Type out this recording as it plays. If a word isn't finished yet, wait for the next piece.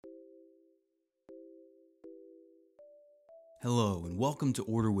Hello, and welcome to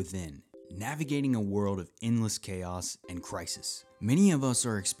Order Within, navigating a world of endless chaos and crisis. Many of us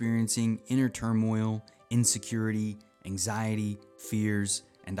are experiencing inner turmoil, insecurity, anxiety, fears,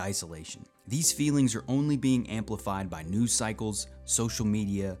 and isolation. These feelings are only being amplified by news cycles, social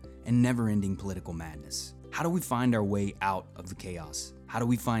media, and never-ending political madness. How do we find our way out of the chaos? How do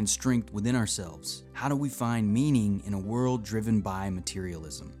we find strength within ourselves? How do we find meaning in a world driven by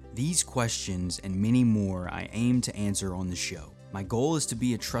materialism? These questions and many more I aim to answer on the show. My goal is to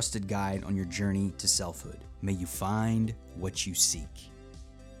be a trusted guide on your journey to selfhood. May you find what you seek.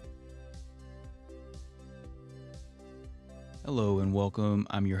 Hello and welcome.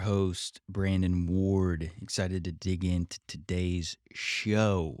 I'm your host, Brandon Ward. Excited to dig into today's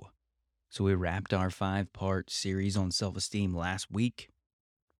show. So we wrapped our 5-part series on self-esteem last week.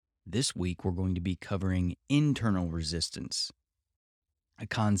 This week, we're going to be covering internal resistance, a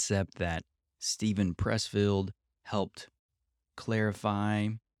concept that Steven Pressfield helped clarify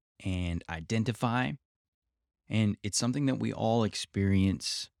and identify. And it's something that we all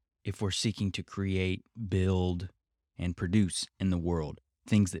experience if we're seeking to create, build, and produce in the world,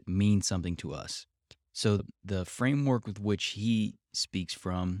 things that mean something to us. So the framework with which he speaks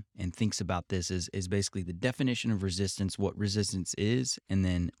from and thinks about this is basically the definition of resistance, what resistance is, and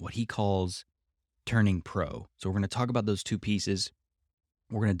then what he calls turning pro. So we're going to talk about those two pieces.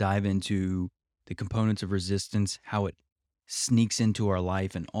 We're going to dive into the components of resistance, how it sneaks into our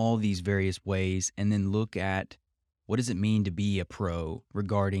life in all these various ways, and then look at what does it mean to be a pro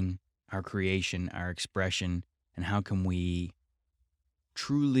regarding our creation, our expression, and how can we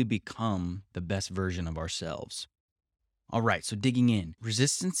truly become the best version of ourselves. All right, so digging in.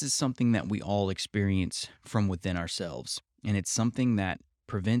 Resistance is something that we all experience from within ourselves, and it's something that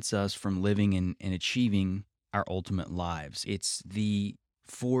prevents us from living and achieving our ultimate lives. It's the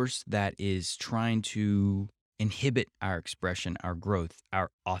force that is trying to inhibit our expression, our growth,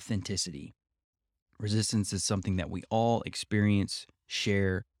 our authenticity. Resistance is something that we all experience,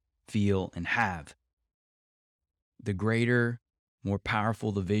 share, feel, and have. The greater, more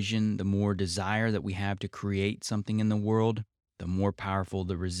powerful the vision, the more desire that we have to create something in the world, the more powerful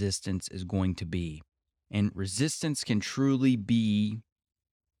the resistance is going to be. And resistance can truly be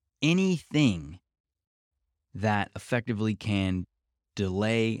anything that effectively can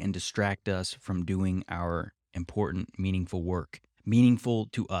delay and distract us from doing our important, meaningful work. Meaningful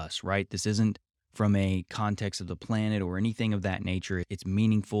to us, right? This isn't from a context of the planet or anything of that nature. It's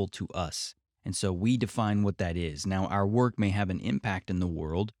meaningful to us. And so we define what that is. Now, our work may have an impact in the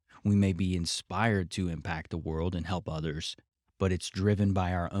world. We may be inspired to impact the world and help others, but it's driven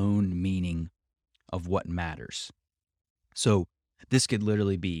by our own meaning of what matters. So this could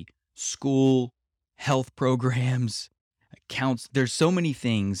literally be school, health programs, accounts. There's so many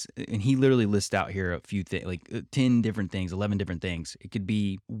things, and he literally lists out here a few things, like 10 different things, 11 different things. It could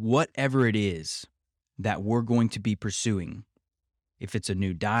be whatever it is that we're going to be pursuing. If it's a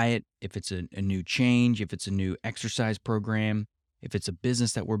new diet, if it's a new change, if it's a new exercise program, if it's a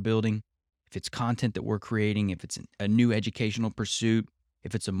business that we're building, if it's content that we're creating, if it's a new educational pursuit,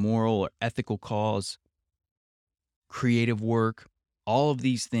 if it's a moral or ethical cause, creative work, all of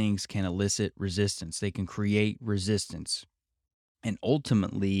these things can elicit resistance. They can create resistance. And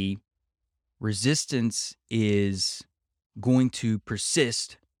ultimately, resistance is going to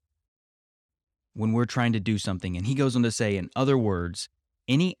persist when we're trying to do something. And he goes on to say, in other words,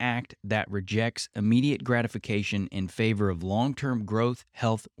 any act that rejects immediate gratification in favor of long-term growth,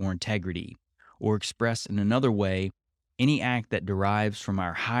 health, or integrity, or expressed in another way, any act that derives from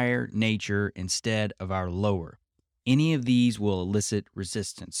our higher nature instead of our lower. Any of these will elicit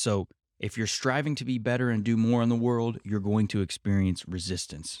resistance. So if you're striving to be better and do more in the world, you're going to experience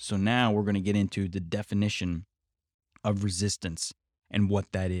resistance. So now we're going to get into the definition of resistance and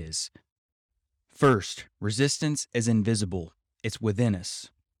what that is. First, resistance is invisible. It's within us.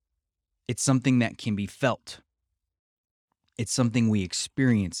 It's something that can be felt. It's something we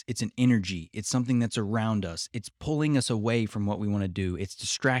experience. It's an energy. It's something that's around us. It's pulling us away from what we want to do. It's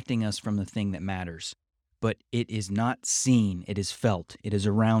distracting us from the thing that matters. But it is not seen. It is felt. It is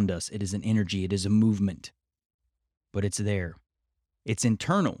around us. It is an energy. It is a movement. But it's there. It's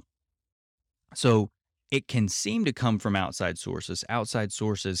internal. So it can seem to come from outside sources. Outside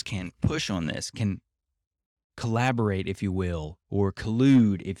sources can push on this, can collaborate, if you will, or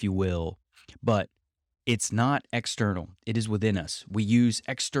collude, if you will. But it's not external. It is within us. We use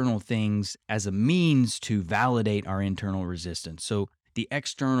external things as a means to validate our internal resistance. So the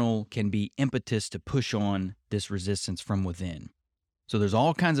external can be impetus to push on this resistance from within. So there's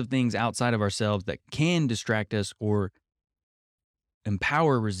all kinds of things outside of ourselves that can distract us or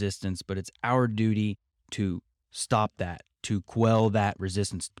empower resistance, but it's our duty to stop that, to quell that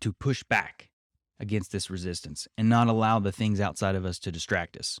resistance, to push back against this resistance and not allow the things outside of us to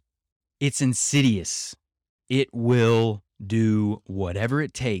distract us. It's insidious. It will do whatever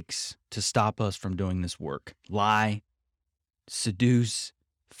it takes to stop us from doing this work. Lie, seduce,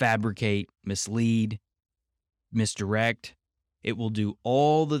 fabricate, mislead, misdirect. It will do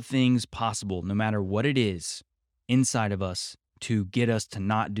all the things possible, no matter what it is, inside of us to get us to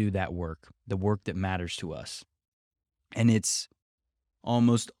not do that work, the work that matters to us. And it's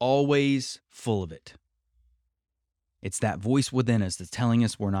almost always full of it. It's that voice within us that's telling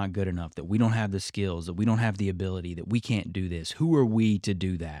us we're not good enough, that we don't have the skills, that we don't have the ability, that we can't do this. Who are we to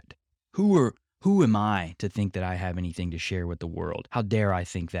do that? Who am I to think that I have anything to share with the world? How dare I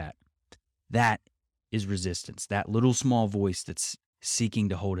think that? That is resistance, that little small voice that's seeking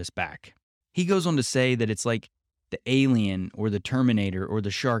to hold us back. He goes on to say that it's like the alien or the Terminator or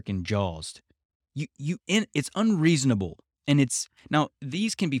the shark in Jaws. It's unreasonable. And now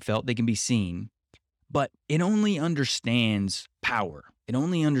these can be felt, they can be seen, but it only understands power. It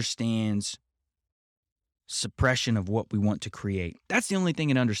only understands suppression of what we want to create. That's the only thing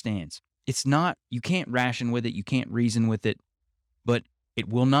it understands. It's not, you can't ration with it, you can't reason with it, but it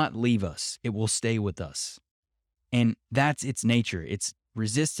will not leave us. It will stay with us. And that's its nature. Its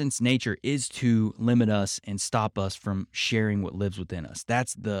resistance nature is to limit us and stop us from sharing what lives within us.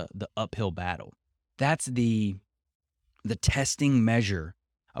 That's the uphill battle. That's the testing measure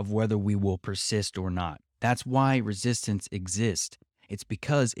of whether we will persist or not. That's why resistance exists. It's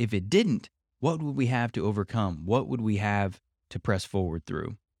because if it didn't, what would we have to overcome? What would we have to press forward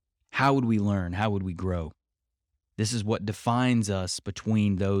through? How would we learn? How would we grow? This is what defines us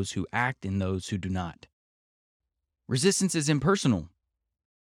between those who act and those who do not. Resistance is impersonal.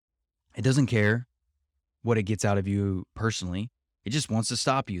 It doesn't care what it gets out of you personally. It just wants to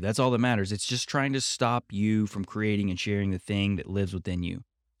stop you. That's all that matters. It's just trying to stop you from creating and sharing the thing that lives within you.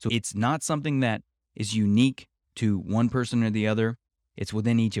 So it's not something that is unique to one person or the other. It's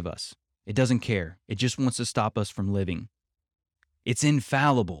within each of us. It doesn't care. It just wants to stop us from living. It's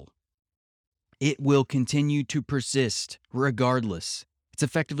infallible. It will continue to persist regardless. It's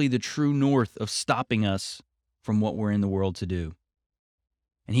effectively the true north of stopping us from what we're in the world to do.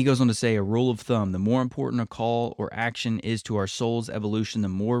 And he goes on to say, a rule of thumb, the more important a call or action is to our soul's evolution, the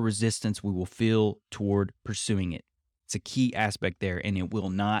more resistance we will feel toward pursuing it. It's a key aspect there, and it will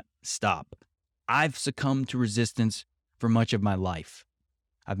not stop. I've succumbed to resistance for much of my life.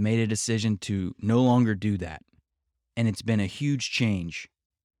 I've made a decision to no longer do that. And it's been a huge change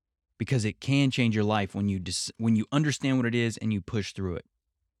because it can change your life when you understand what it is and you push through it.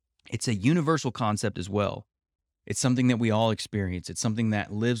 It's a universal concept as well. It's something that we all experience. It's something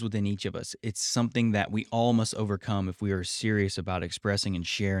that lives within each of us. It's something that we all must overcome if we are serious about expressing and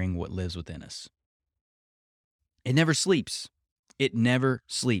sharing what lives within us. It never sleeps. It never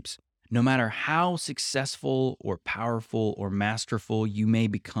sleeps. No matter how successful or powerful or masterful you may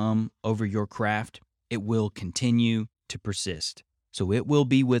become over your craft, it will continue to persist. So it will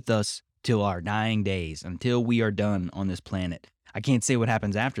be with us till our dying days, until we are done on this planet. I can't say what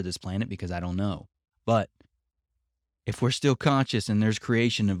happens after this planet because I don't know. But if we're still conscious and there's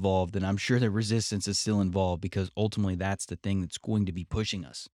creation involved, then I'm sure that resistance is still involved, because ultimately that's the thing that's going to be pushing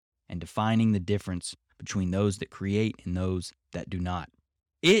us and defining the difference between those that create and those that do not.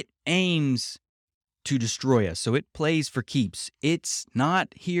 It aims to destroy us, so it plays for keeps. It's not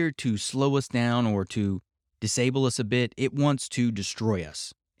here to slow us down or to disable us a bit. It wants to destroy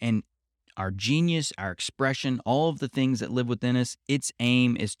us. And our genius, our expression, all of the things that live within us, its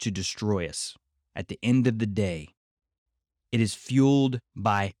aim is to destroy us. At the end of the day, it is fueled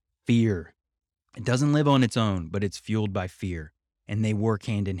by fear. It doesn't live on its own, but it's fueled by fear, and they work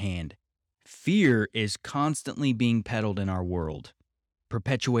hand in hand. Fear is constantly being peddled in our world,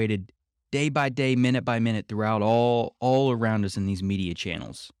 perpetuated day by day, minute by minute, throughout all around us in these media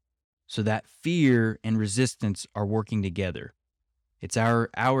channels. So that fear and resistance are working together. It's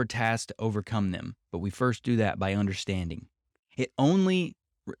our task to overcome them, but we first do that by understanding.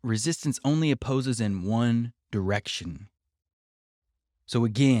 Resistance only opposes in one direction. So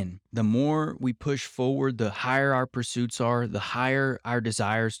again, the more we push forward, the higher our pursuits are, the higher our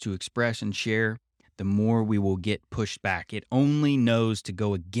desires to express and share, the more we will get pushed back. It only knows to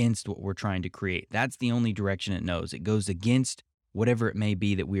go against what we're trying to create. That's the only direction it knows. It goes against whatever it may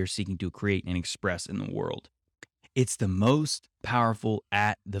be that we are seeking to create and express in the world. It's the most powerful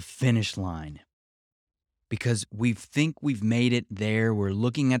at the finish line, because we think we've made it there. We're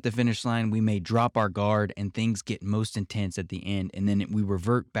looking at the finish line. We may drop our guard and things get most intense at the end, and then we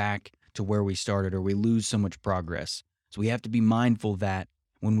revert back to where we started, or we lose so much progress. So we have to be mindful that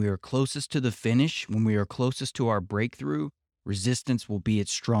When we are closest to the finish, when we are closest to our breakthrough, resistance will be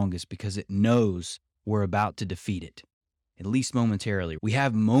its strongest because it knows we're about to defeat it, at least momentarily. We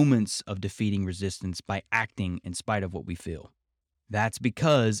have moments of defeating resistance by acting in spite of what we feel. That's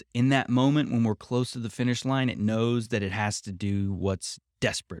because in that moment when we're close to the finish line, it knows that it has to do what's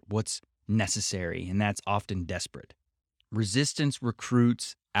desperate, what's necessary, and that's often desperate. Resistance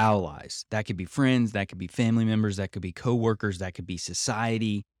recruits allies. That could be friends, that could be family members, that could be coworkers, that could be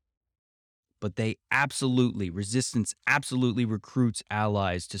society. But resistance absolutely recruits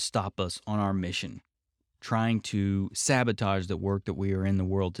allies to stop us on our mission, trying to sabotage the work that we are in the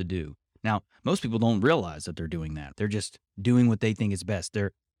world to do. Now, most people don't realize that they're doing that. They're just doing what they think is best.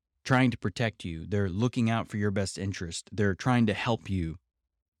 They're trying to protect you. They're looking out for your best interest. They're trying to help you.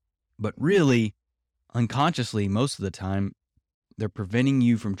 But really, unconsciously, most of the time, they're preventing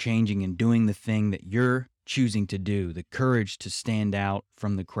you from changing and doing the thing that you're choosing to do, the courage to stand out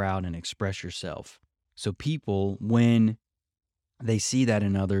from the crowd and express yourself. So people, when they see that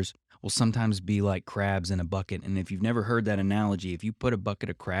in others, will sometimes be like crabs in a bucket. And if you've never heard that analogy, if you put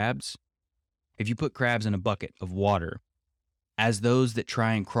crabs in a bucket of water, as those that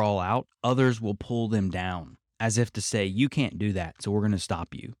try and crawl out, others will pull them down, as if to say, you can't do that, so we're going to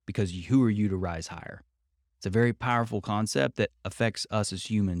stop you, because who are you to rise higher? It's a very powerful concept that affects us as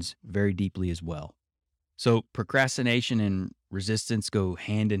humans very deeply as well. So procrastination and resistance go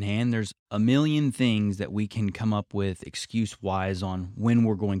hand in hand. There's a million things that we can come up with excuse-wise on when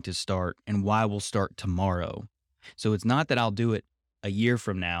we're going to start and why we'll start tomorrow. So it's not that I'll do it a year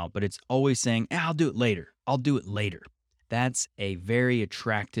from now, but it's always saying, I'll do it later. I'll do it later. That's a very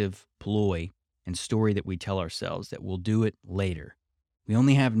attractive ploy and story that we tell ourselves, that we'll do it later. We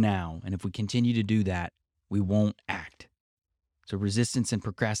only have now, and if we continue to do that, we won't act. So resistance and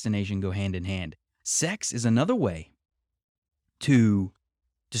procrastination go hand in hand. Sex is another way to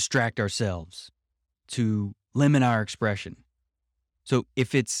distract ourselves, to limit our expression. So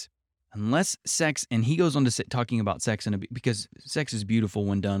unless sex, and he goes on to talking about sex because sex is beautiful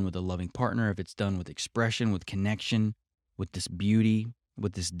when done with a loving partner, if it's done with expression, with connection, with this beauty,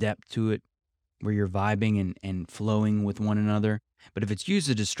 with this depth to it, where you're vibing and flowing with one another. But if it's used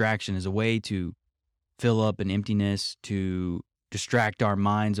as a distraction, as a way to fill up an emptiness, to distract our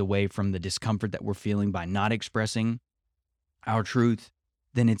minds away from the discomfort that we're feeling by not expressing our truth,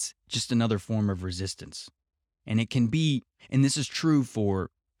 then it's just another form of resistance. And it can be, and this is true for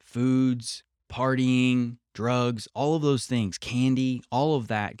foods, partying, drugs, all of those things, candy, all of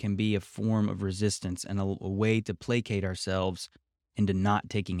that can be a form of resistance and a way to placate ourselves into not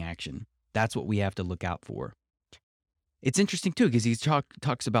taking action. That's what we have to look out for. It's interesting too, because he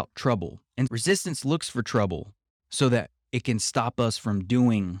talks about trouble, and resistance looks for trouble so that it can stop us from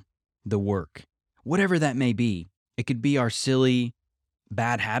doing the work, whatever that may be. It could be our silly,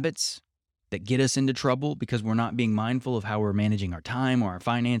 bad habits that get us into trouble because we're not being mindful of how we're managing our time or our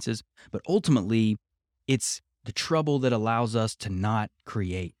finances. But ultimately, it's the trouble that allows us to not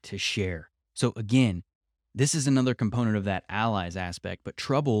create, to share. So again, this is another component of that allies aspect, but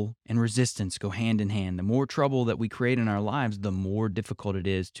trouble and resistance go hand in hand. The more trouble that we create in our lives, the more difficult it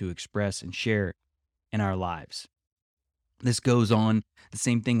is to express and share in our lives. This goes on, the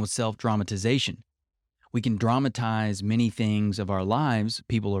same thing with self-dramatization. We can dramatize many things of our lives,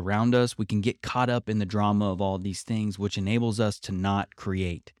 people around us. We can get caught up in the drama of all these things, which enables us to not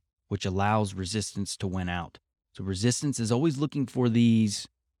create, which allows resistance to win out. So resistance is always looking for these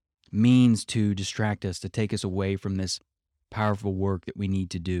means to distract us, to take us away from this powerful work that we need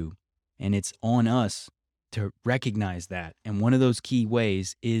to do. And it's on us to recognize that. And one of those key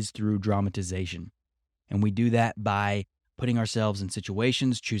ways is through dramatization. And we do that by putting ourselves in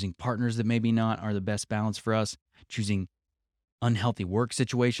situations, choosing partners that maybe not are the best balance for us, choosing unhealthy work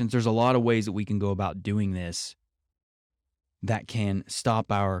situations. There's a lot of ways that we can go about doing this that can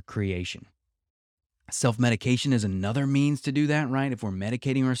stop our creation. Self-medication is another means to do that, right? If we're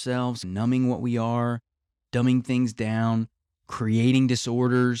medicating ourselves, numbing what we are, dumbing things down, creating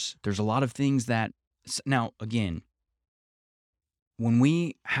disorders, there's a lot of things that, now again, when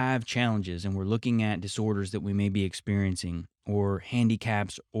we have challenges and we're looking at disorders that we may be experiencing or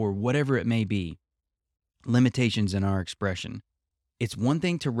handicaps or whatever it may be, limitations in our expression, it's one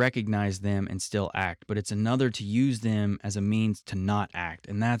thing to recognize them and still act, but it's another to use them as a means to not act.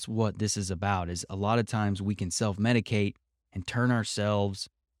 And that's what this is about, is a lot of times we can self-medicate and turn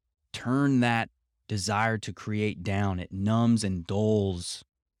that desire to create down. It numbs and dulls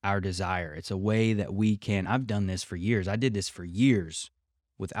our desire. It's a way that we can, I've done this for years. I did this for years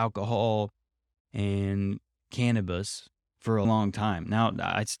with alcohol and cannabis for a long time. Now,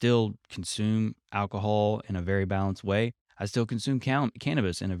 I still consume alcohol in a very balanced way. I still consume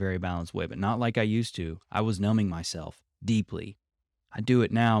cannabis in a very balanced way, but not like I used to. I was numbing myself deeply. I do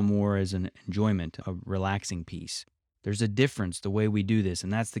it now more as an enjoyment, a relaxing piece. There's a difference the way we do this,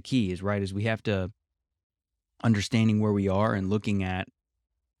 and that's the key is we have to understanding where we are and looking at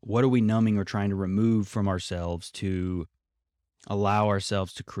what are we numbing or trying to remove from ourselves to allow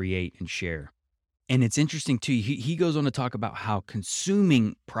ourselves to create and share. And it's interesting too. He goes on to talk about how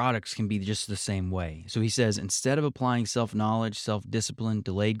consuming products can be just the same way. So he says, instead of applying self knowledge, self discipline,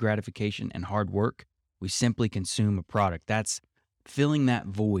 delayed gratification, and hard work, we simply consume a product. That's filling that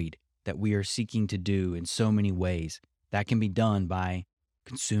void that we are seeking to do in so many ways. That can be done by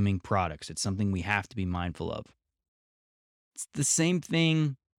consuming products. It's something we have to be mindful of. It's the same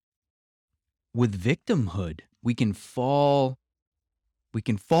thing with victimhood. We can fall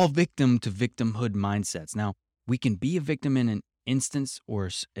victim to victimhood mindsets. Now, we can be a victim in an instance or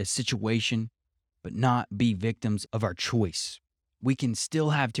a situation, but not be victims of our choice. We can still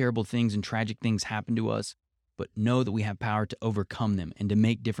have terrible things and tragic things happen to us, but know that we have power to overcome them and to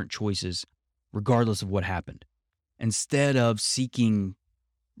make different choices regardless of what happened. Instead of seeking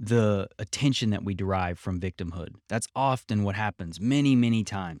the attention that we derive from victimhood. That's often what happens many, many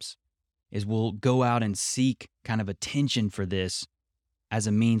times, is we'll go out and seek kind of attention for this as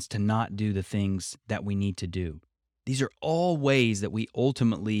a means to not do the things that we need to do. These are all ways that we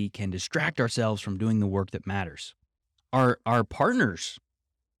ultimately can distract ourselves from doing the work that matters. Our partners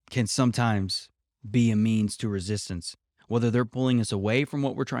can sometimes be a means to resistance, whether they're pulling us away from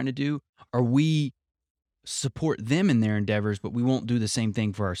what we're trying to do, or we support them in their endeavors, but we won't do the same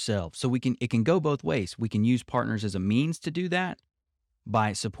thing for ourselves. So it can go both ways. We can use partners as a means to do that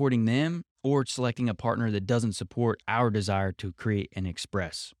by supporting them, or selecting a partner that doesn't support our desire to create and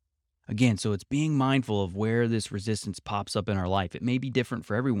express. Again, so it's being mindful of where this resistance pops up in our life. It may be different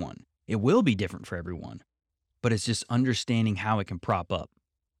for everyone. It will be different for everyone, but it's just understanding how it can prop up.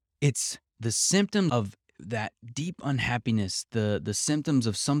 It's the symptom of that deep unhappiness, the symptoms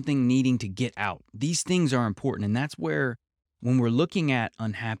of something needing to get out. These things are important. And that's where, when we're looking at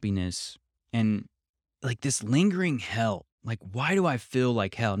unhappiness and like this lingering hell, like, why do I feel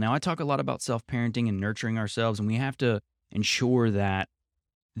like hell? Now, I talk a lot about self-parenting and nurturing ourselves, and we have to ensure that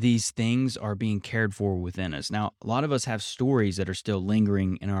these things are being cared for within us. Now, a lot of us have stories that are still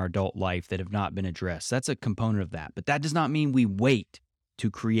lingering in our adult life that have not been addressed. That's a component of that. But that does not mean we wait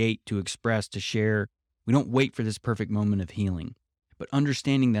to create, to express, to share. We don't wait for this perfect moment of healing. But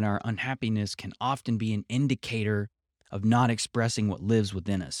understanding that our unhappiness can often be an indicator of not expressing what lives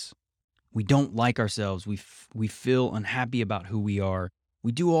within us. We don't like ourselves. We feel unhappy about who we are.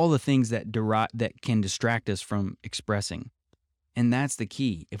 We do all the things that can distract us from expressing. And that's the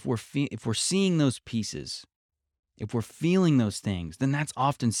key. If we're seeing those pieces, if we're feeling those things, then that's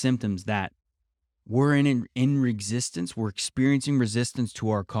often symptoms that we're in resistance. We're experiencing resistance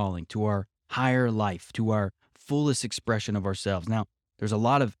to our calling, to our higher life, to our fullest expression of ourselves. Now, there's a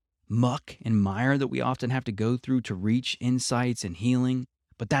lot of muck and mire that we often have to go through to reach insights and healing,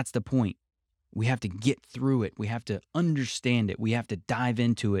 but that's the point. We have to get through it. We have to understand it. We have to dive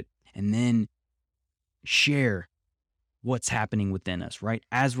into it and then share what's happening within us, right?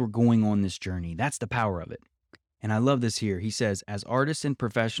 As we're going on this journey. That's the power of it. And I love this here. He says, as artists and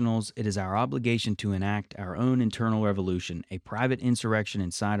professionals, it is our obligation to enact our own internal revolution, a private insurrection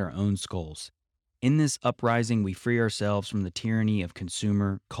inside our own skulls. In this uprising, we free ourselves from the tyranny of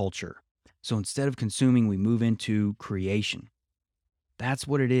consumer culture. So instead of consuming, we move into creation. That's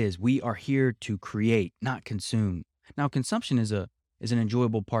what it is. We are here to create, not consume. Now, consumption is an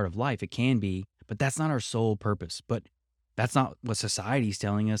enjoyable part of life. It can be, but that's not our sole purpose. But that's not what society's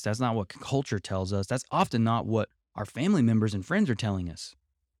telling us. That's not what culture tells us. That's often not what our family members and friends are telling us.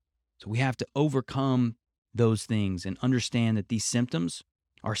 So we have to overcome those things and understand that these symptoms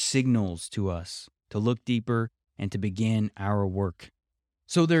are signals to us to look deeper and to begin our work.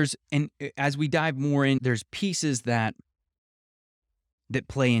 So as we dive more in, there's pieces that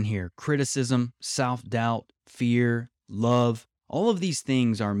play in here: criticism, self-doubt, fear, love. All of these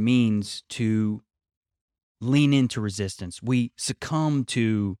things are means to lean into resistance. We succumb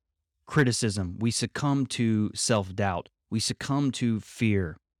to criticism. We succumb to self-doubt. We succumb to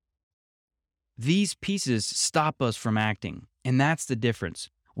fear. These pieces stop us from acting, and that's the difference.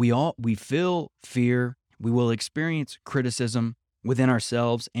 We feel fear. We will experience criticism within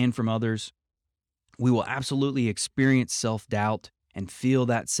ourselves and from others. We will absolutely experience self-doubt and feel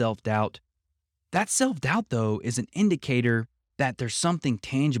that self-doubt. That self-doubt, though, is an indicator that there's something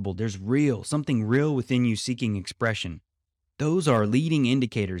tangible, something real within you seeking expression. Those are leading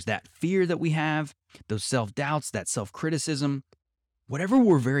indicators. That fear that we have, those self-doubts, that self-criticism, whatever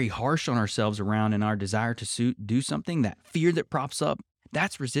we're very harsh on ourselves around in our desire to do something, that fear that props up,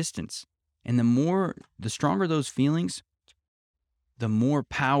 that's resistance. And the stronger those feelings, the more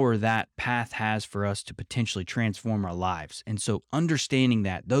power that path has for us to potentially transform our lives. And so understanding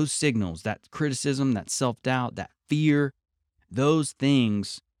that, those signals, that criticism, that self-doubt, that fear, those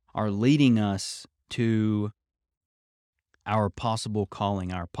things are leading us to our possible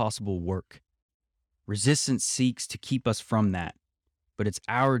calling, our possible work. Resistance seeks to keep us from that, but it's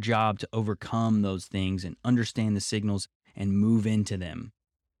our job to overcome those things and understand the signals and move into them.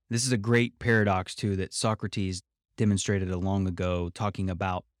 This is a great paradox, too, that Socrates demonstrated long ago, talking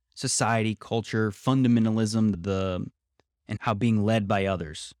about society, culture, fundamentalism, and how being led by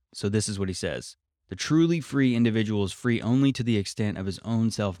others. So this is what he says. The truly free individual is free only to the extent of his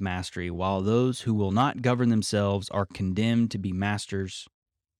own self-mastery, while those who will not govern themselves are condemned to be masters,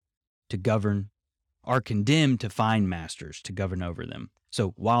 to govern, are condemned to find masters to govern over them.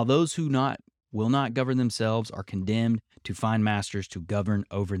 So while those who will not govern themselves are condemned to find masters to govern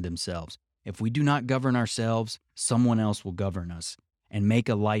over themselves. If we do not govern ourselves, someone else will govern us and make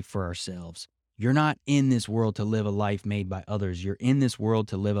a life for ourselves. You're not in this world to live a life made by others. You're in this world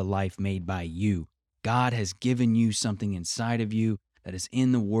to live a life made by you. God has given you something inside of you that is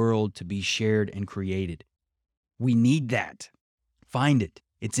in the world to be shared and created. We need that. Find it.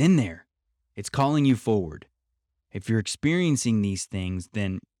 It's in there. It's calling you forward. If you're experiencing these things,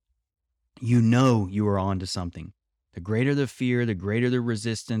 then you know you are on to something. The greater the fear, the greater the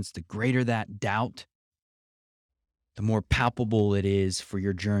resistance, the greater that doubt, the more palpable it is for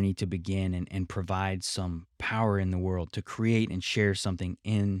your journey to begin and provide some power in the world, to create and share something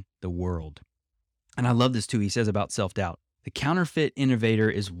in the world. And I love this too. He says about self-doubt. The counterfeit innovator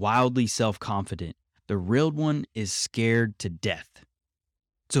is wildly self-confident. The real one is scared to death.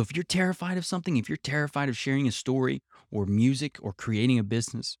 So if you're terrified of something, if you're terrified of sharing a story or music or creating a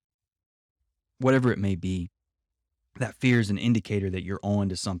business, whatever it may be, that fear is an indicator that you're on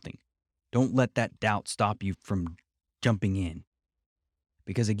to something. Don't let that doubt stop you from jumping in.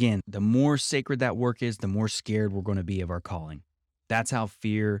 Because again, the more sacred that work is, the more scared we're going to be of our calling. That's how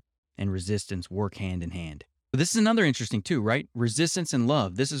fear and resistance work hand in hand. But this is another interesting too, right? Resistance and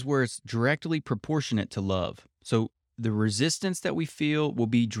love. This is where it's directly proportionate to love. So the resistance that we feel will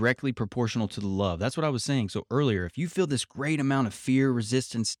be directly proportional to the love. That's what I was saying. So earlier, if you feel this great amount of fear,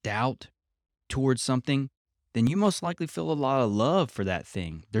 resistance, doubt towards something, then you most likely feel a lot of love for that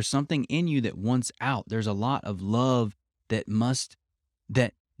thing. There's something in you that wants out. There's a lot of love that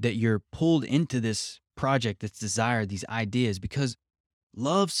you're pulled into this project, this desire, these ideas, because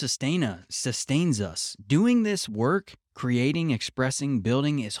love sustains us. Doing this work, creating, expressing,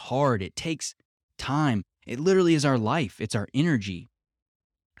 building is hard. It takes time. It literally is our life. It's our energy.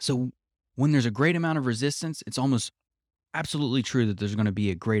 So when there's a great amount of resistance, it's almost absolutely true that there's going to be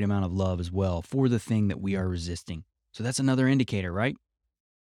a great amount of love as well for the thing that we are resisting. So that's another indicator, right?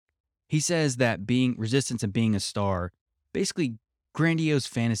 He says that being resistance and being a star, basically grandiose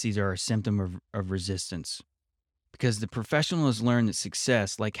fantasies are a symptom of resistance, because the professional has learned that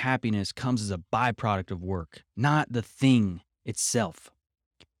success, like happiness, comes as a byproduct of work, not the thing itself.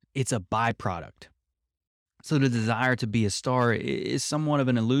 It's a byproduct. So the desire to be a star is somewhat of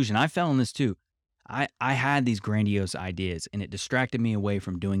an illusion. I fell in this too. I had these grandiose ideas, and it distracted me away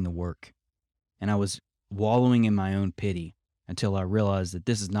from doing the work. And I was wallowing in my own pity until I realized that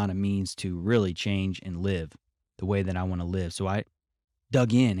this is not a means to really change and live the way that I want to live. So I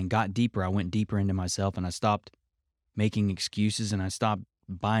dug in and got deeper. I went deeper into myself, and I stopped making excuses, and I stopped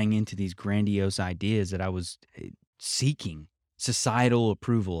buying into these grandiose ideas that I was seeking societal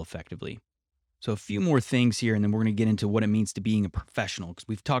approval effectively. So a few more things here, and then we're going to get into what it means to being a professional, because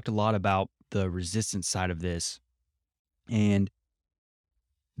we've talked a lot about the resistance side of this. And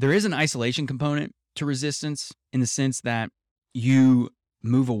there is an isolation component to resistance in the sense that you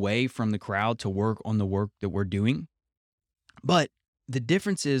move away from the crowd to work on the work that we're doing. But the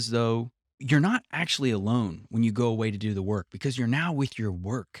difference is, though, you're not actually alone when you go away to do the work, because you're now with your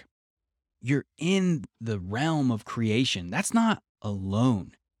work. You're in the realm of creation. That's not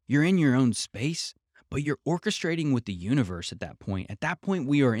alone. You're in your own space, but you're orchestrating with the universe at that point. At that point,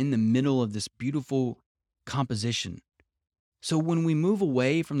 we are in the middle of this beautiful composition. So when we move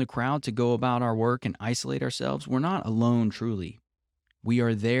away from the crowd to go about our work and isolate ourselves, we're not alone truly. We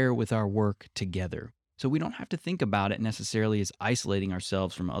are there with our work together. So we don't have to think about it necessarily as isolating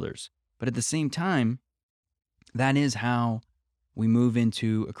ourselves from others. But at the same time, that is how we move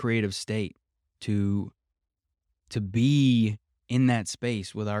into a creative state, to be in that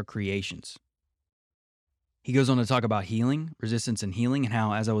space with our creations. He goes on to talk about healing, resistance and healing, and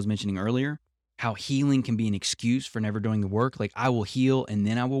how, as I was mentioning earlier, how healing can be an excuse for never doing the work. Like, I will heal and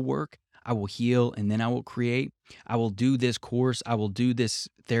then I will work. I will heal and then I will create. I will do this course. I will do this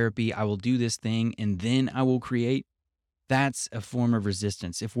therapy. I will do this thing and then I will create. That's a form of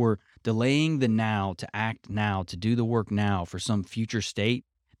resistance. If we're delaying the now to act now, to do the work now for some future state,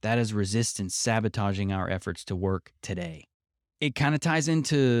 that is resistance sabotaging our efforts to work today. It kind of ties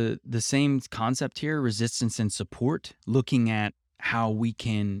into the same concept here, resistance and support, looking at how we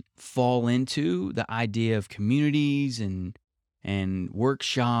can fall into the idea of communities and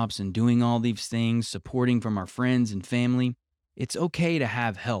workshops and doing all these things, supporting from our friends and family. It's okay to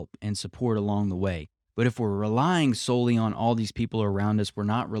have help and support along the way. But if we're relying solely on all these people around us, we're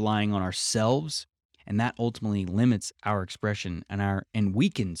not relying on ourselves, and that ultimately limits our expression and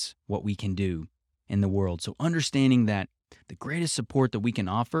weakens what we can do in the world. So understanding that the greatest support that we can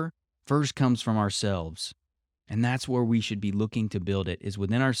offer first comes from ourselves. And that's where we should be looking to build it, is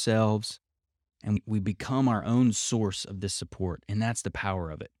within ourselves, and we become our own source of this support. And that's the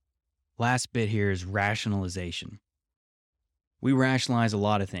power of it. Last bit here is rationalization. We rationalize a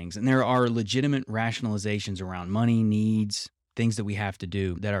lot of things, and there are legitimate rationalizations around money, needs, things that we have to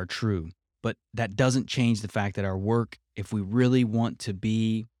do that are true. But that doesn't change the fact that our work, if we really want to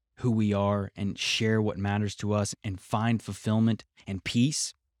be who we are and share what matters to us and find fulfillment and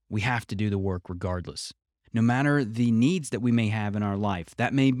peace, we have to do the work regardless. No matter the needs that we may have in our life,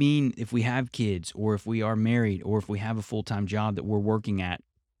 that may mean if we have kids or if we are married or if we have a full-time job that we're working at,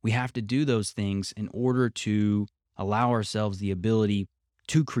 we have to do those things in order to allow ourselves the ability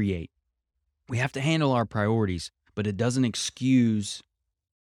to create. We have to handle our priorities, but it doesn't excuse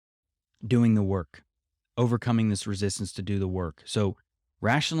doing the work, overcoming this resistance to do the work. So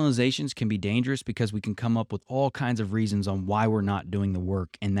rationalizations can be dangerous because we can come up with all kinds of reasons on why we're not doing the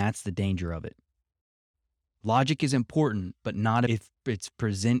work, and that's the danger of it. Logic is important, but not if it's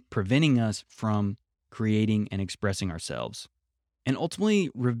preventing us from creating and expressing ourselves. And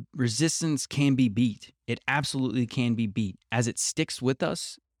ultimately, resistance can be beat. It absolutely can be beat. As it sticks with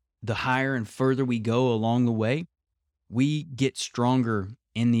us, the higher and further we go along the way, we get stronger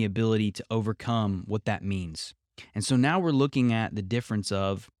in the ability to overcome what that means. And so now we're looking at the difference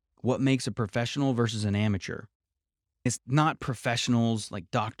of what makes a professional versus an amateur. It's not professionals like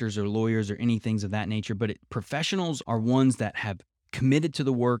doctors or lawyers or anything of that nature, but professionals are ones that have committed to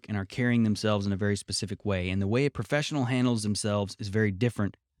the work and are carrying themselves in a very specific way. And the way a professional handles themselves is very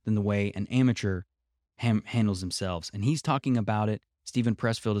different than the way an amateur handles themselves. And he's talking about it. Steven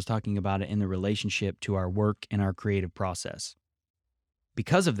Pressfield is talking about it in the relationship to our work and our creative process.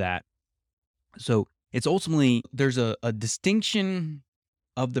 Because of that, so it's ultimately, there's a distinction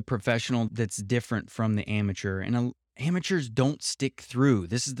of the professional that's different from the amateur. And amateurs don't stick through.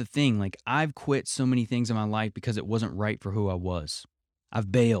 This is the thing. Like, I've quit so many things in my life because it wasn't right for who I was.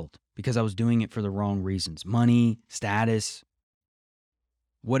 I've bailed because I was doing it for the wrong reasons. Money, status,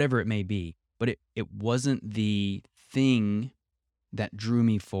 whatever it may be. But it wasn't the thing that drew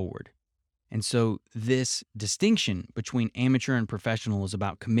me forward. And so this distinction between amateur and professional is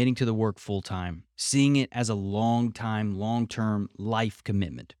about committing to the work full time, seeing it as a long-term life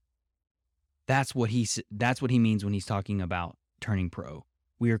commitment. That's what he means when he's talking about turning pro.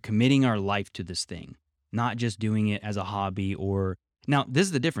 We are committing our life to this thing, not just doing it as a hobby or... Now, this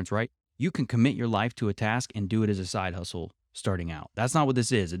is the difference, right? You can commit your life to a task and do it as a side hustle starting out. That's not what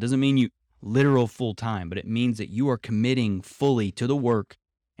this is. It doesn't mean you literal full time, but it means that you are committing fully to the work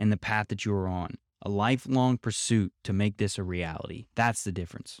and the path that you are on, a lifelong pursuit to make this a reality. That's the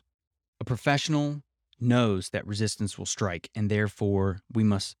difference. A professional knows that resistance will strike, and therefore we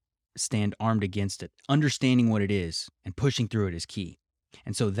must stand armed against it. Understanding what it is and pushing through it is key.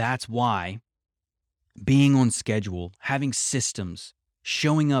 And so that's why being on schedule, having systems,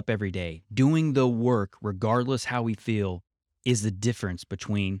 showing up every day, doing the work regardless how we feel is the difference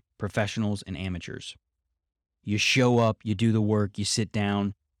between professionals and amateurs. You show up, you do the work, you sit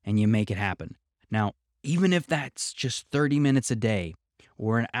down, and you make it happen. Now, even if that's just 30 minutes a day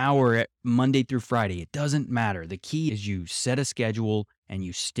or an hour at Monday through Friday, it doesn't matter. The key is you set a schedule and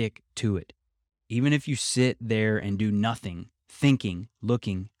you stick to it. Even if you sit there and do nothing, thinking,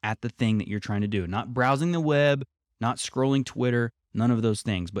 looking at the thing that you're trying to do, not browsing the web, not scrolling Twitter, none of those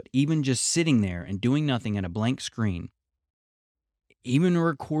things, but even just sitting there and doing nothing at a blank screen, even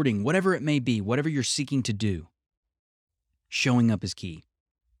recording, whatever it may be, whatever you're seeking to do, showing up is key.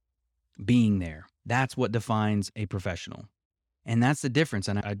 Being there. That's what defines a professional. And that's the difference.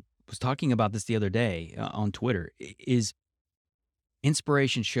 And I was talking about this the other day on Twitter, is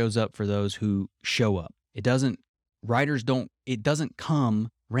inspiration shows up for those who show up. It doesn't come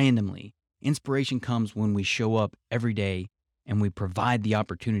randomly. Inspiration comes when we show up every day and we provide the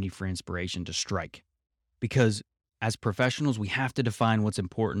opportunity for inspiration to strike. Because as professionals, we have to define what's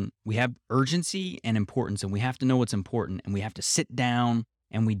important. We have urgency and importance, and we have to know what's important, and we have to sit down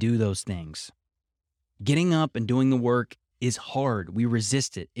and we do those things. Getting up and doing the work is hard. We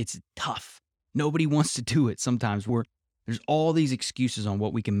resist it. It's tough. Nobody wants to do it sometimes. There's all these excuses on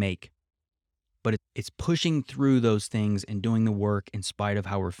what we can make, but it's pushing through those things and doing the work in spite of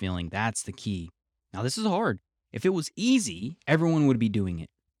how we're feeling. That's the key. Now, this is hard. If it was easy, everyone would be doing it.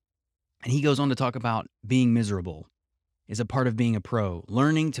 And he goes on to talk about being miserable is a part of being a pro,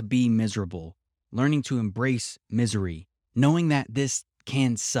 learning to be miserable, learning to embrace misery, knowing that this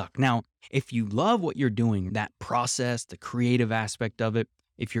can suck. Now, if you love what you're doing, that process, the creative aspect of it,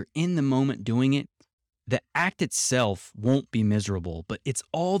 if you're in the moment doing it, the act itself won't be miserable, but it's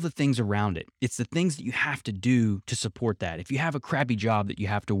all the things around it. It's the things that you have to do to support that. If you have a crappy job that you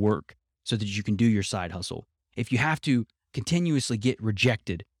have to work so that you can do your side hustle, if you have to continuously get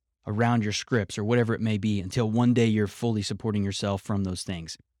rejected around your scripts or whatever it may be until one day you're fully supporting yourself from those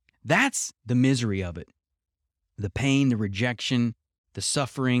things, that's the misery of it. The pain, the rejection, the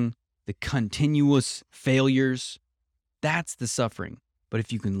suffering, the continuous failures, that's the suffering. But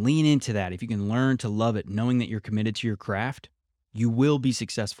if you can lean into that, if you can learn to love it, knowing that you're committed to your craft, you will be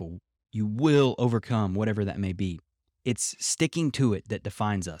successful. You will overcome whatever that may be. It's sticking to it that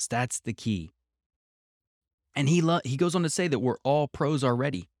defines us. That's the key. And he goes on to say that we're all pros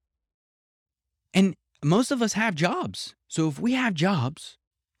already. And most of us have jobs. So if we have jobs,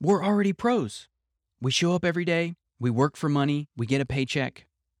 we're already pros. We show up every day. We work for money. We get a paycheck.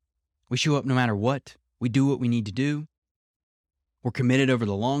 We show up no matter what. We do what we need to do. We're committed over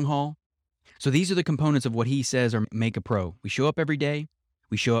the long haul. So these are the components of what he says are make a pro. We show up every day.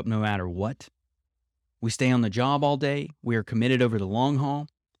 We show up no matter what. We stay on the job all day. We are committed over the long haul.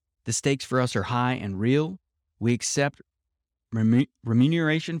 The stakes for us are high and real. We accept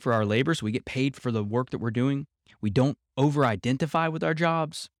remuneration for our labor, so we get paid for the work that we're doing. We don't over-identify with our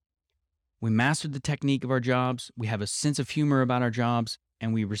jobs. We mastered the technique of our jobs. We have a sense of humor about our jobs,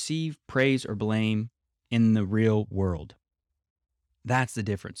 and we receive praise or blame in the real world. That's the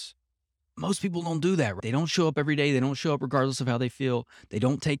difference. Most people don't do that. They don't show up every day. They don't show up regardless of how they feel. They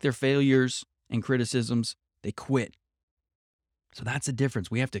don't take their failures and criticisms. They quit. So that's the difference.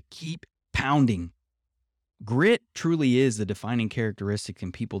 We have to keep pounding. Grit truly is the defining characteristic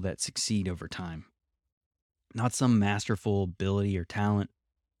in people that succeed over time. Not some masterful ability or talent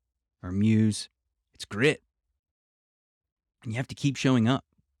or muse. It's grit. And you have to keep showing up.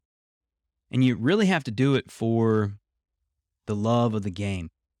 And you really have to do it for the love of the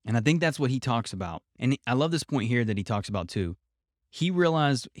game. And I think that's what he talks about. And I love this point here that he talks about too. He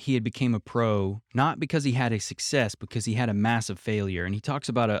realized he had become a pro, not because he had a success, because he had a massive failure. And he talks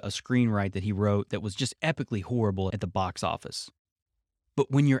about a screenwrite that he wrote that was just epically horrible at the box office. But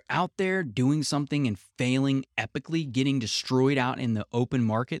when you're out there doing something and failing epically, getting destroyed out in the open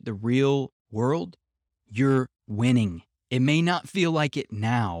market, the real world, you're winning. It may not feel like it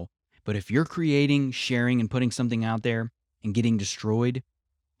now, but if you're creating, sharing, and putting something out there and getting destroyed,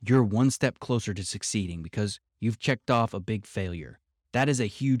 you're one step closer to succeeding because you've checked off a big failure. That is a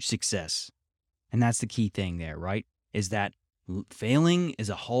huge success. And that's the key thing there, right? Is that failing is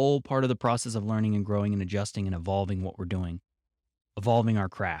a whole part of the process of learning and growing and adjusting and evolving what we're doing, evolving our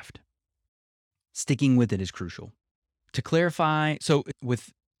craft. Sticking with it is crucial. To clarify, so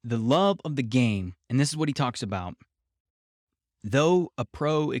with the love of the game, and this is what he talks about, though a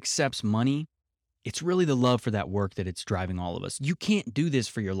pro accepts money, it's really the love for that work that it's driving all of us. You can't do this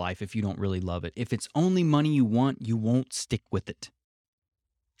for your life if you don't really love it. If it's only money you want, you won't stick with it.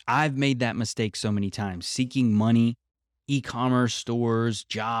 I've made that mistake so many times, seeking money, e-commerce stores,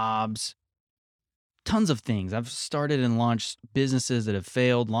 jobs, tons of things. I've started and launched businesses that have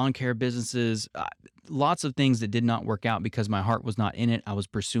failed, lawn care businesses, lots of things that did not work out because my heart was not in it. I was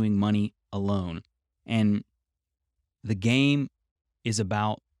pursuing money alone. And the game is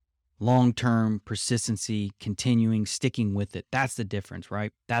about long-term persistency, continuing, sticking with it. That's the difference,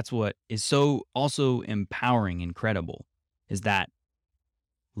 right? That's what is so also empowering, incredible, is that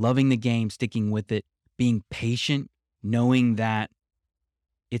loving the game, sticking with it, being patient, knowing that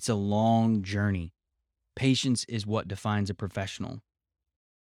it's a long journey. Patience is what defines a professional.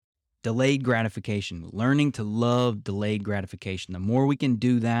 Delayed gratification, learning to love delayed gratification. The more we can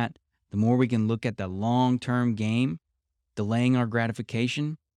do that, the more we can look at the long-term game, delaying our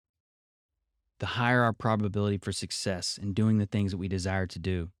gratification, the higher our probability for success in doing the things that we desire to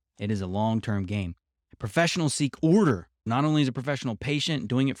do. It is a long-term game. Professionals seek order. Not only is a professional patient,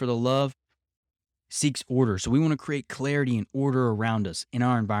 doing it for the love, seeks order. So we want to create clarity and order around us in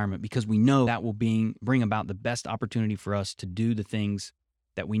our environment because we know that will bring about the best opportunity for us to do the things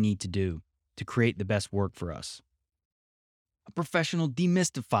that we need to do to create the best work for us. A professional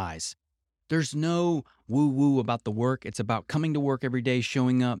demystifies. There's no woo-woo about the work. It's about coming to work every day,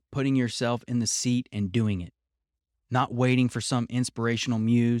 showing up, putting yourself in the seat and doing it. Not waiting for some inspirational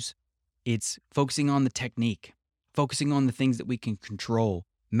muse. It's focusing on the technique, focusing on the things that we can control,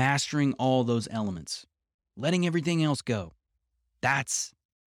 mastering all those elements, letting everything else go. That's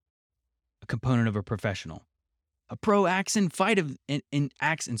a component of a professional. A pro acts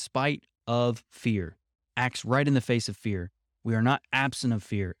acts in spite of fear, acts right in the face of fear. We are not absent of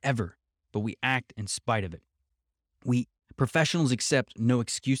fear ever, but we act in spite of it. Professionals accept no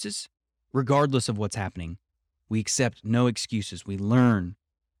excuses, regardless of what's happening. We accept no excuses. We learn,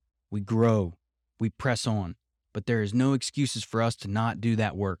 we grow, we press on. But there is no excuses for us to not do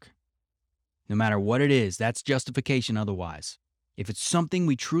that work. No matter what it is, that's justification otherwise. If it's something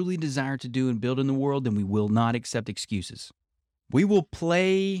we truly desire to do and build in the world, then we will not accept excuses. We will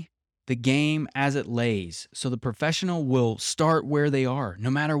play the game as it lays. So the professional will start where they are, no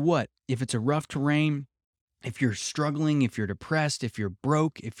matter what. If it's a rough terrain, if you're struggling, if you're depressed, if you're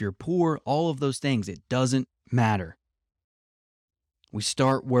broke, if you're poor, all of those things, it doesn't matter. We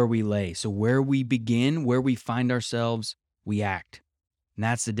start where we lay. So where we begin, where we find ourselves, we act. And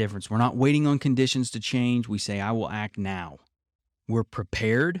that's the difference. We're not waiting on conditions to change. We say, I will act now. We're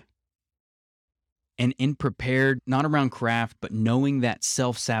prepared. And in prepared, not around craft, but knowing that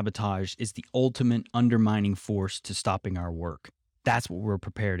self-sabotage is the ultimate undermining force to stopping our work. That's what we're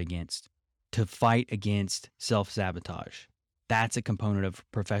prepared against, to fight against self-sabotage. That's a component of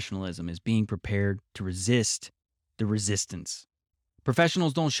professionalism, is being prepared to resist the resistance.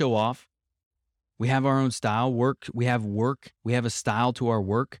 Professionals don't show off. We have our own style. We have a style to our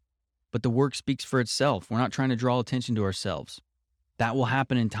work, but the work speaks for itself. We're not trying to draw attention to ourselves. That will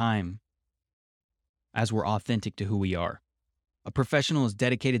happen in time as we're authentic to who we are. A professional is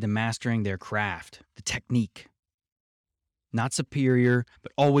dedicated to mastering their craft, the technique. Not superior,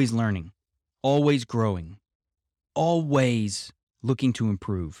 but always learning, always growing, always looking to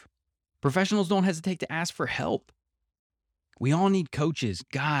improve. Professionals don't hesitate to ask for help. We all need coaches,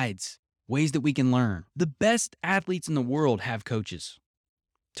 guides, ways that we can learn. The best athletes in the world have coaches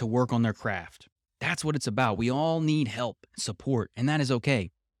to work on their craft. That's what it's about. We all need help, support, and that is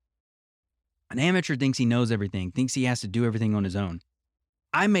okay. An amateur thinks he knows everything, thinks he has to do everything on his own.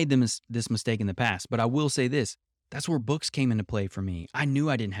 I made this mistake in the past, but I will say this. That's where books came into play for me. I knew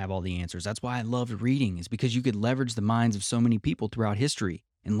I didn't have all the answers. That's why I loved reading, is because you could leverage the minds of so many people throughout history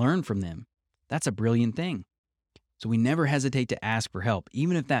and learn from them. That's a brilliant thing. So we never hesitate to ask for help,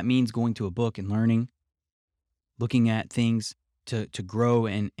 even if that means going to a book and learning, looking at things to grow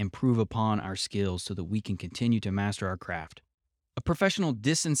and improve upon our skills so that we can continue to master our craft. A professional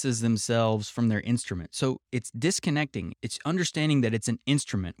distances themselves from their instrument. So it's disconnecting. It's understanding that it's an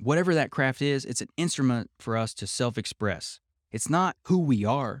instrument. Whatever that craft is, it's an instrument for us to self-express. It's not who we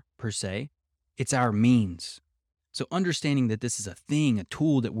are, per se. It's our means. So understanding that this is a thing, a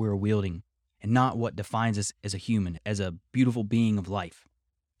tool that we're wielding, and not what defines us as a human, as a beautiful being of life.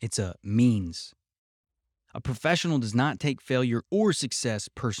 It's a means. A professional does not take failure or success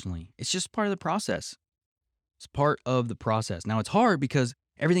personally. It's just part of the process. It's part of the process. Now, it's hard because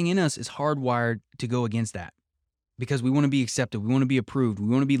everything in us is hardwired to go against that, because we want to be accepted. We want to be approved. We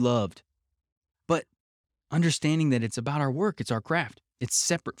want to be loved. But understanding that it's about our work, it's our craft. It's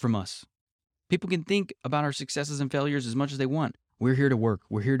separate from us. People can think about our successes and failures as much as they want. We're here to work.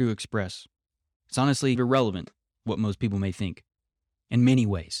 We're here to express. It's honestly irrelevant what most people may think in many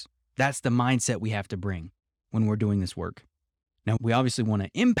ways. That's the mindset we have to bring when we're doing this work. Now, we obviously want to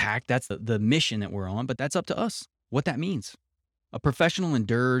impact. That's the mission that we're on, but that's up to us, what that means. A professional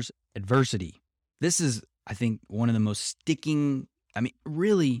endures adversity. This is, I think, one of the most sticking,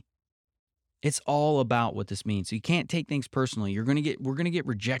 really, it's all about what this means. So you can't take things personally. We're going to get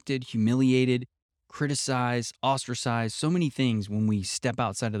rejected, humiliated, criticized, ostracized, so many things when we step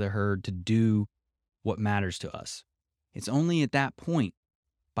outside of the herd to do what matters to us. It's only at that point,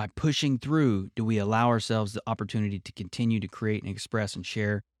 by pushing through, do we allow ourselves the opportunity to continue to create and express and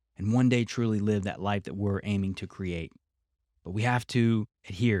share and one day truly live that life that we're aiming to create. But we have to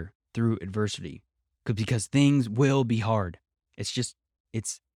adhere through adversity because things will be hard.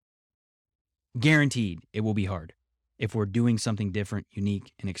 It's guaranteed it will be hard if we're doing something different,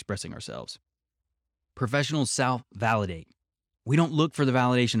 unique, and expressing ourselves. Professionals self-validate. We don't look for the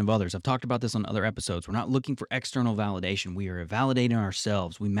validation of others. I've talked about this on other episodes. We're not looking for external validation. We are validating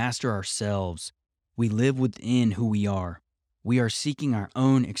ourselves. We master ourselves. We live within who we are. We are seeking our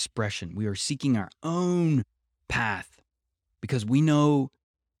own expression. We are seeking our own path because we know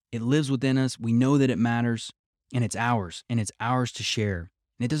it lives within us. We know that it matters and it's ours to share.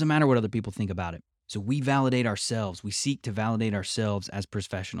 And it doesn't matter what other people think about it. So we validate ourselves. We seek to validate ourselves as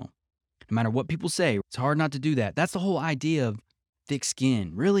professional. No matter what people say, it's hard not to do that. That's the whole idea of thick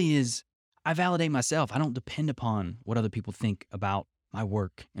skin, really is I validate myself. I don't depend upon what other people think about my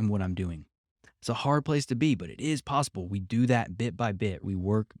work and what I'm doing. It's a hard place to be, but it is possible. We do that bit by bit. We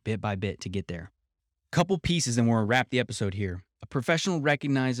work bit by bit to get there. Couple pieces and we'll wrap the episode here. A professional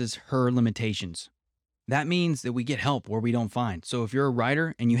recognizes her limitations. That means that we get help where we don't find. So if you're a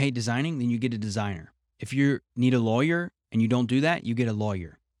writer and you hate designing, then you get a designer. If you need a lawyer and you don't do that, you get a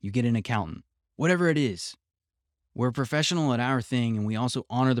lawyer. You get an accountant. Whatever it is. We're a professional at our thing, and we also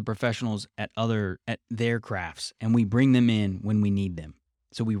honor the professionals at their crafts, and we bring them in when we need them.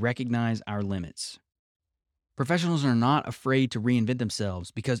 So we recognize our limits. Professionals are not afraid to reinvent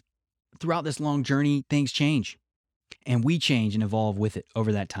themselves because throughout this long journey, things change. And we change and evolve with it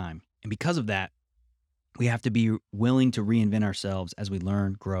over that time. And because of that, we have to be willing to reinvent ourselves as we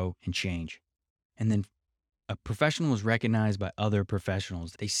learn, grow, and change. And then a professional is recognized by other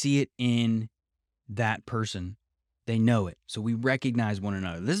professionals. They see it in that person. They know it. So we recognize one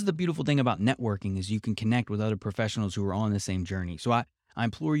another. This is the beautiful thing about networking is you can connect with other professionals who are on the same journey. So I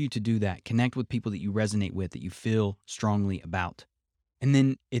implore you to do that. Connect with people that you resonate with, that you feel strongly about. And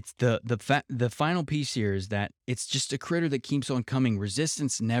then it's the final piece here is that it's just a critter that keeps on coming.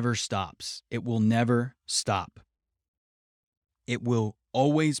 Resistance never stops. It will never stop. It will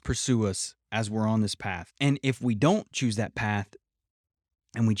always pursue us as we're on this path. And if we don't choose that path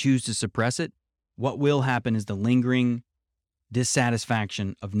and we choose to suppress it, what will happen is the lingering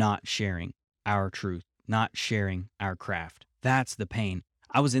dissatisfaction of not sharing our truth, not sharing our craft. That's the pain.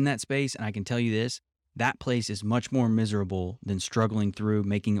 I was in that space, and I can tell you this, that place is much more miserable than struggling through,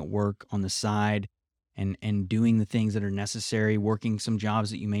 making it work on the side and doing the things that are necessary, working some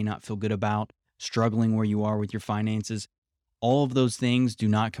jobs that you may not feel good about, struggling where you are with your finances. All of those things do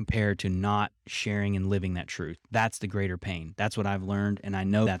not compare to not sharing and living that truth. That's the greater pain. That's what I've learned, and I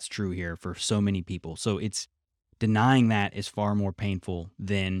know that's true here for so many people. So it's denying that is far more painful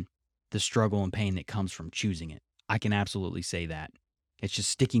than the struggle and pain that comes from choosing it. I can absolutely say that. It's just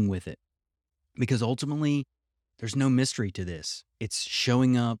sticking with it. Because ultimately, there's no mystery to this. It's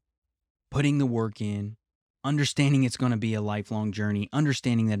showing up, putting the work in, understanding it's going to be a lifelong journey,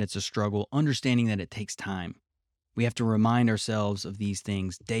 understanding that it's a struggle, understanding that it takes time. We have to remind ourselves of these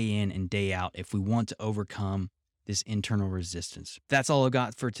things day in and day out if we want to overcome this internal resistance. That's all I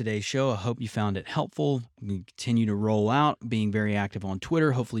got for today's show. I hope you found it helpful. We continue to roll out, being very active on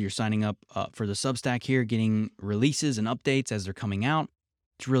Twitter. Hopefully you're signing up for the Substack here, getting releases and updates as they're coming out.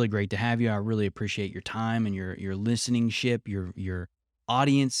 It's really great to have you. I really appreciate your time and your listening-ship, your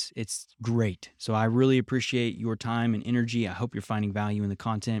audience. It's great. So I really appreciate your time and energy. I hope you're finding value in the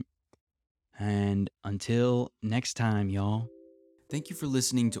content. And until next time, y'all. Thank you for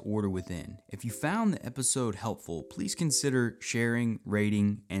listening to Order Within. If you found the episode helpful, please consider sharing,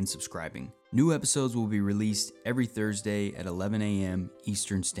 rating, and subscribing. New episodes will be released every Thursday at 11 a.m.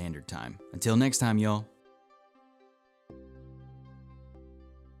 Eastern Standard Time. Until next time, y'all.